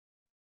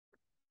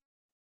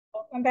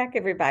Welcome back,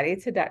 everybody,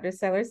 to Dr.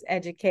 Sellers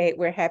Educate.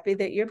 We're happy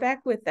that you're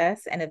back with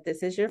us. And if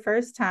this is your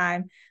first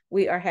time,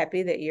 we are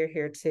happy that you're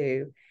here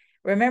too.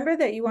 Remember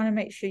that you want to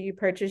make sure you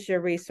purchase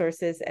your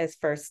resources as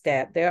first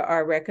step. There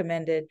are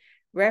recommended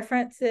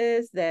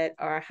references that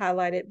are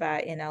highlighted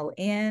by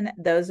NLN.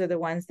 Those are the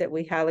ones that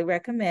we highly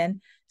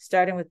recommend,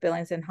 starting with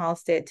Billings and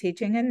Halstead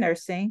Teaching and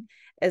Nursing,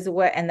 as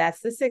well, and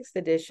that's the 6th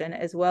edition,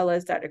 as well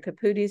as Dr.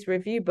 Caputi's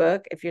review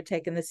book if you're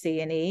taking the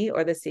CNE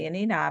or the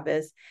CNE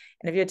Novice.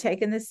 And if you're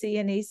taking the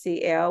CNE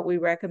CL, we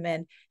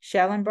recommend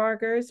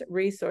Shellenbarger's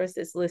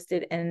resources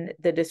listed in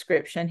the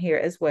description here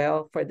as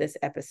well for this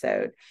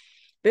episode.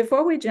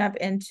 Before we jump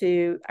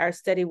into our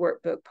study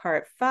workbook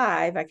part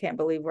 5, I can't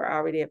believe we're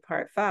already at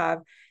part 5,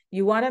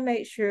 you want to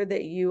make sure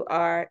that you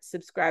are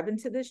subscribing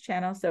to this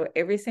channel so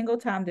every single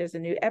time there's a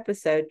new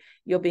episode,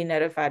 you'll be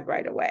notified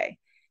right away.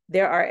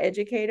 There are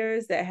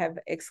educators that have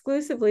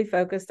exclusively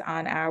focused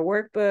on our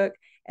workbook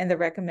and the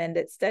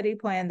recommended study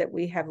plan that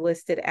we have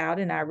listed out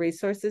in our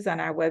resources on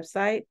our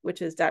website,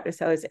 which is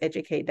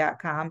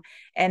drsellerseducate.com,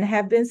 and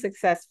have been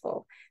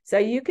successful. So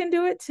you can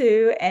do it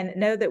too, and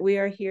know that we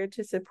are here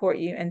to support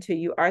you until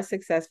you are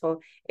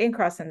successful in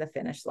crossing the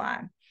finish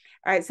line.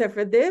 All right, so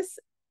for this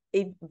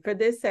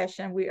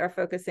session, we are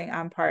focusing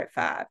on part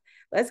 5.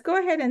 Let's go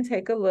ahead and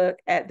take a look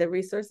at the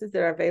resources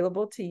that are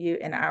available to you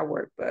in our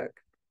workbook.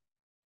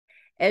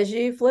 As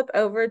you flip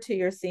over to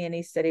your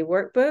CNE study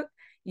workbook,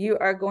 you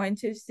are going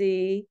to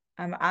see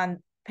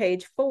on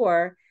page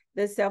 4,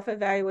 the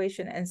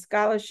self-evaluation and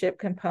scholarship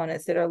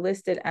components that are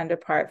listed under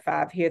part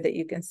 5 here that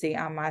you can see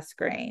on my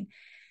screen.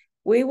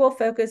 We will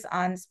focus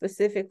on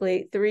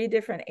specifically 3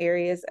 different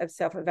areas of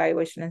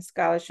self-evaluation and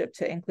scholarship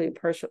to include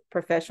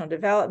professional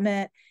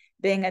development,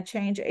 being a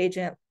change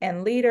agent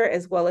and leader,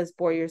 as well as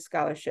Boyer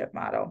Scholarship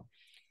Model.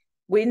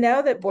 We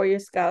know that Boyer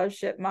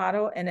Scholarship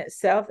Model in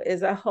itself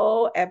is a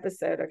whole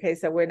episode. Okay,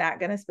 so we're not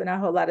going to spend a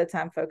whole lot of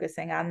time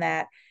focusing on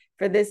that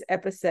for this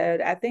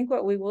episode. I think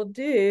what we will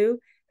do,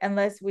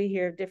 unless we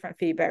hear different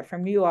feedback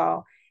from you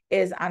all,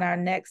 is on our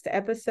next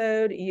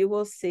episode, you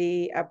will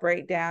see a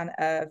breakdown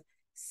of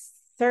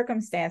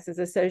circumstances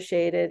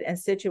associated and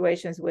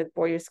situations with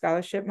Boyer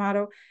Scholarship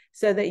Model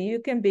so that you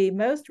can be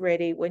most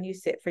ready when you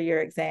sit for your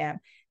exam.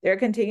 There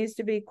continues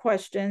to be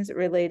questions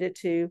related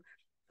to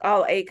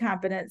all 8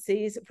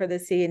 competencies for the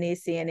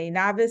CNE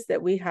Novice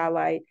that we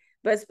highlight,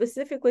 but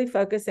specifically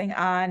focusing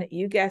on,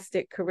 you guessed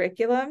it,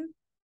 curriculum,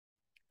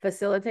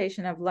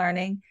 facilitation of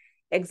learning,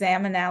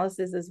 exam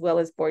analysis, as well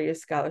as Boyer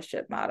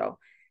Scholarship Model.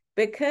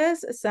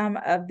 Because some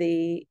of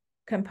the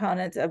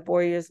components of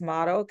Boyer's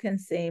model can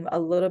seem a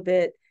little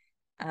bit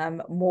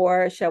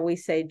more, shall we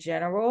say,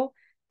 general,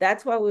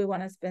 that's why we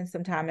want to spend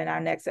some time in our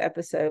next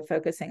episode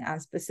focusing on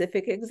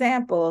specific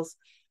examples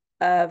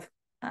of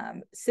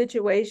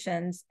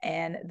situations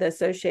and the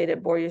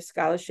associated Boyer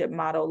Scholarship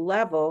Model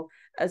level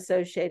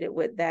associated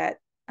with that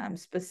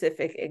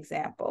specific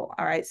example.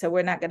 All right, so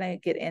we're not going to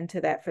get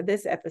into that for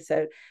this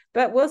episode,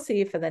 but we'll see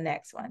you for the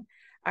next one.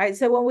 All right,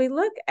 so when we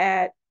look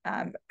at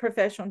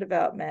professional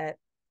development,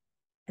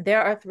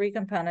 there are 3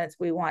 components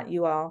we want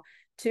you all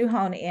to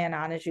hone in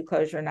on as you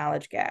close your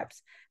knowledge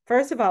gaps.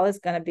 First of all, it's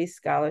going to be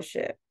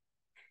scholarship.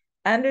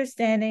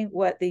 Understanding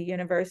what the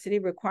university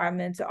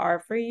requirements are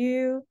for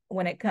you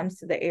when it comes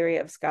to the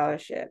area of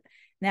scholarship.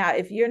 Now,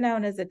 if you're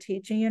known as a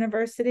teaching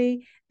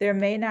university, there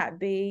may not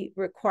be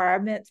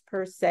requirements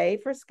per se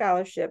for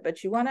scholarship,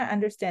 but you want to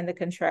understand the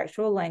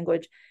contractual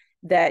language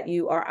that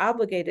you are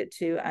obligated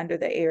to under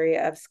the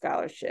area of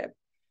scholarship.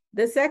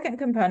 The second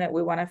component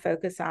we want to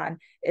focus on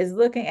is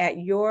looking at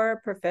your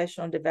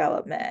professional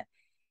development.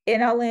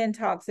 NLN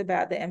talks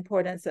about the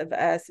importance of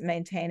us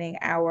maintaining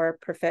our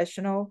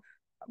professional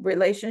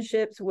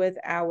relationships with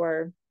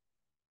our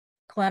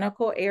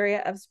clinical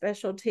area of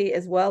specialty,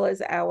 as well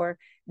as our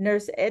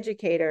nurse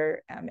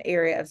educator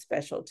area of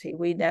specialty.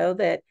 We know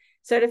that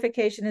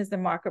certification is the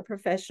mark of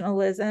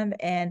professionalism,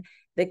 and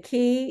the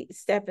key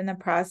step in the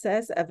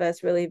process of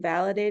us really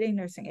validating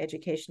nursing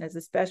education as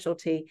a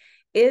specialty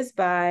is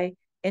by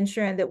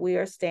ensuring that we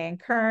are staying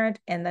current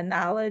in the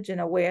knowledge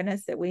and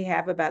awareness that we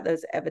have about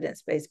those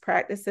evidence-based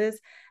practices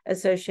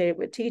associated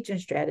with teaching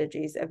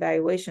strategies,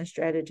 evaluation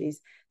strategies,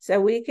 so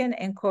we can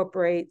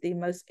incorporate the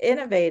most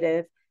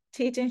innovative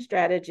teaching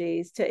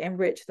strategies to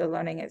enrich the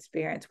learning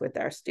experience with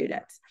our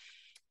students.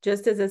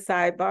 Just as a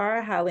sidebar,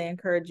 I highly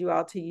encourage you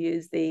all to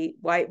use the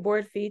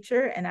whiteboard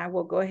feature, and I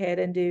will go ahead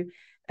and do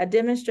a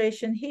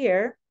demonstration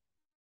here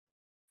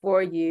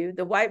for you.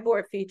 The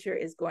whiteboard feature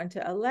is going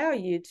to allow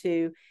you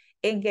to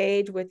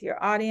engage with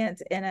your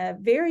audience in a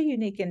very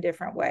unique and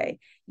different way.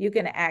 You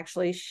can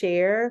actually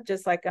share,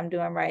 just like I'm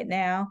doing right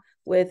now,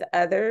 with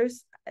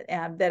others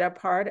that are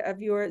part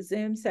of your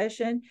Zoom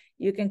session.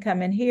 You can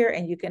come in here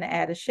and you can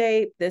add a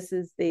shape. This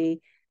is the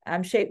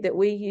shape that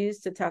we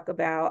use to talk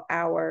about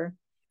our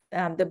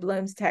the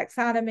Bloom's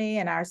taxonomy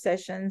and our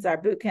sessions,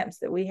 our boot camps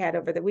that we had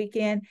over the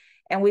weekend.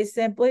 And we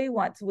simply,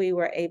 once we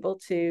were able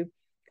to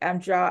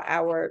draw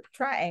our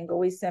triangle,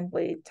 we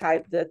simply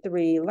type the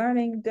 3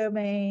 learning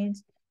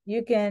domains.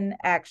 You can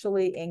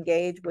actually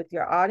engage with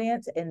your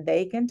audience and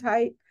they can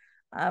type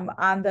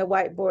on the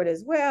whiteboard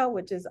as well,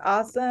 which is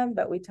awesome.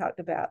 But we talked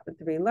about the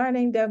 3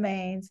 learning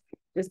domains.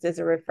 Just as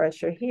a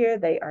refresher here,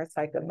 they are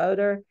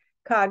psychomotor,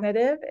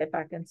 cognitive, if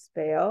I can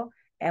spell.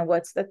 And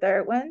what's the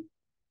third one?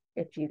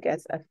 If you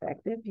guess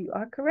affective, you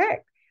are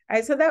correct. All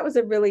right, so that was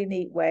a really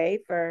neat way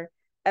for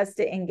us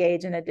to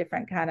engage in a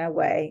different kind of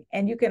way.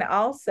 And you can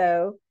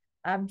also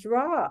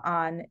draw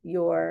on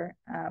your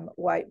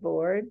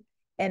whiteboard.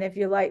 And if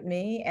you're like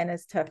me and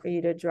it's tough for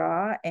you to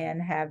draw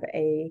and have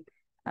a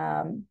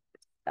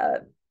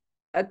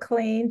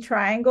clean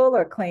triangle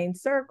or clean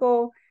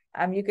circle,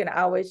 you can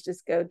always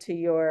just go to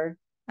your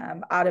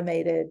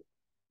automated,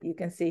 you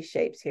can see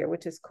shapes here,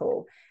 which is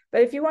cool.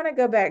 But if you want to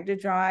go back to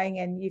drawing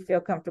and you feel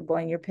comfortable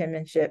in your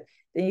penmanship,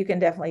 then you can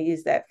definitely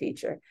use that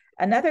feature.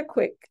 Another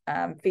quick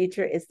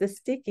feature is the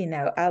sticky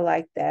note. I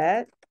like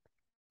that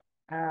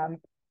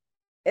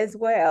as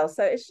well.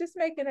 So it's just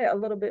making it a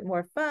little bit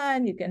more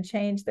fun. You can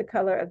change the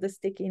color of the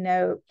sticky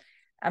note.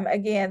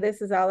 Again,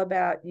 this is all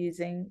about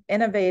using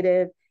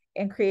innovative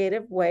and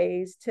creative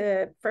ways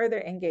to further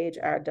engage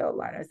our adult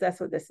learners. That's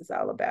what this is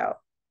all about.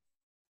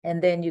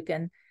 And then you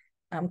can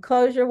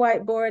close your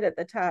whiteboard at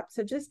the top.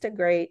 So just a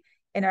great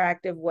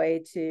interactive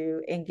way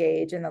to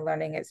engage in the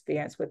learning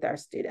experience with our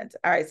students.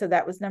 All right, so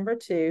that was number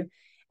 2.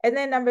 And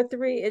then number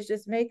 3 is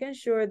just making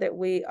sure that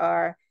we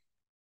are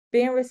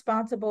being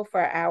responsible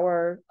for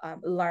our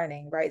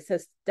learning, right? So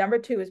number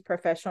 2 is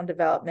professional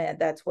development.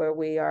 That's where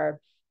we are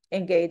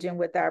engaging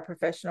with our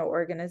professional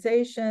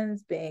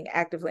organizations, being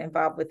actively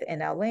involved with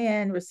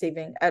NLN,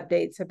 receiving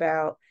updates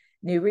about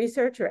new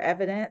research or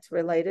evidence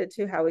related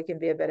to how we can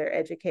be a better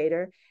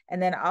educator,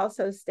 and then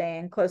also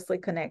staying closely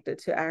connected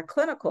to our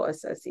clinical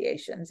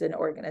associations and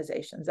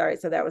organizations. All right,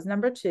 so that was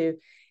number 2.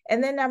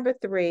 And then number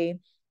 3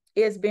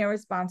 is being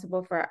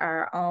responsible for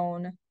our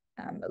own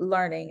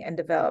learning and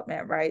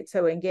development, right?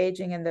 So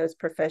engaging in those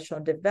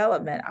professional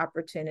development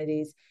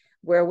opportunities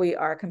where we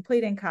are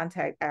completing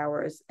contact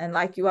hours. And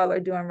like you all are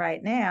doing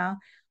right now,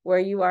 where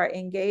you are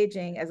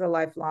engaging as a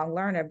lifelong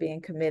learner,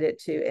 being committed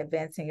to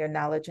advancing your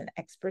knowledge and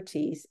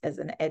expertise as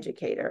an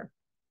educator.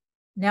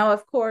 Now,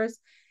 of course,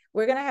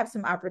 we're going to have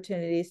some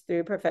opportunities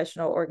through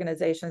professional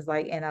organizations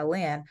like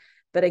NLN.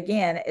 But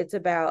again, it's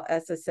about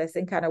us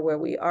assessing kind of where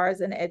we are as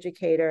an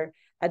educator,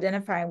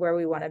 identifying where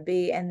we want to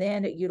be, and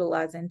then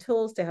utilizing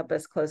tools to help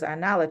us close our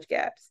knowledge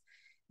gaps.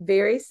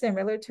 Very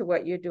similar to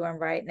what you're doing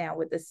right now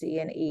with the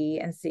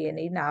CNE and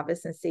CNE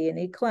Novice and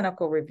CNE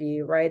Clinical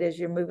Review, right? As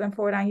you're moving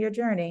forward on your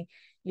journey,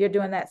 you're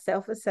doing that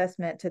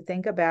self-assessment to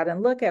think about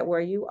and look at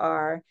where you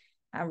are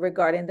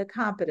regarding the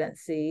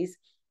competencies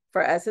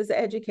for us as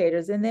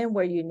educators, and then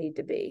where you need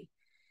to be.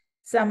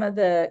 Some of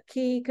the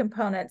key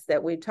components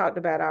that we talked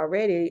about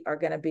already are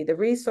going to be the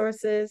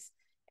resources,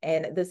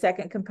 and the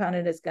second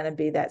component is going to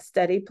be that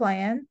study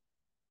plan.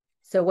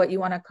 So what you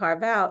want to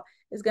carve out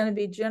is going to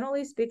be,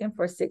 generally speaking,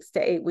 for 6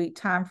 to 8 week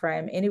time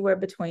frame, anywhere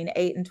between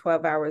 8 and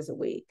 12 hours a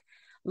week.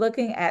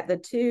 Looking at the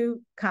 2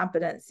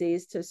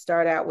 competencies to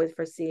start out with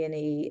for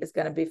CNE is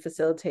going to be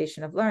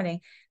facilitation of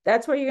learning.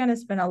 That's where you're going to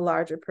spend a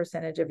larger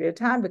percentage of your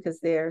time, because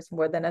there's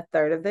more than a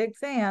third of the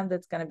exam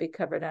that's going to be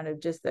covered under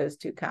just those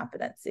 2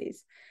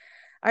 competencies.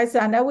 All right, so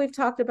I know we've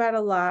talked about a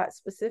lot,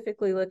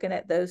 specifically looking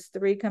at those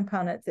 3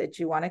 components that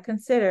you want to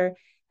consider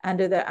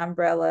under the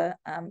umbrella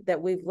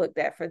that we've looked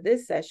at for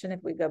this session. If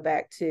we go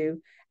back to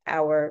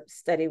our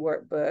study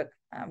workbook,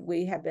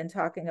 we have been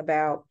talking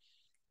about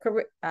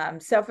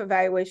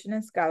self-evaluation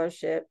and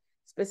scholarship,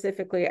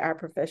 specifically our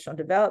professional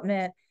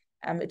development,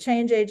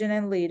 change agent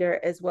and leader,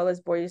 as well as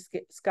board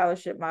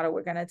scholarship model.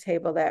 We're going to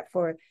table that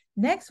for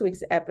next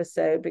week's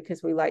episode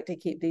because we like to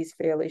keep these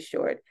fairly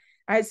short.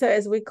 All right, so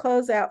as we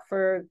close out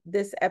for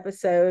this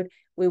episode,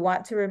 we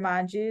want to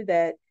remind you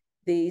that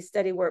the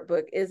study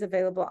workbook is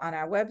available on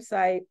our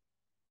website.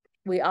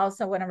 We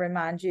also want to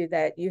remind you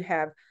that you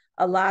have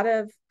a lot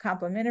of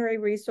complimentary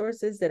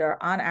resources that are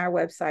on our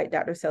website,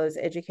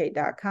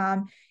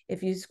 drsellerseducate.com.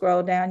 If you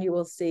scroll down, you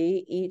will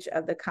see each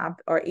of the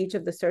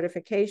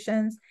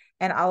certifications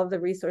and all of the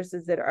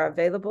resources that are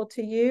available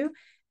to you.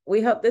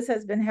 We hope this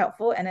has been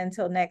helpful. And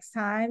until next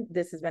time,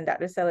 this has been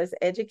Dr. Sellers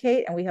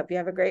Educate, and we hope you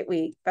have a great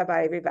week.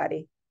 Bye-bye,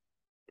 everybody.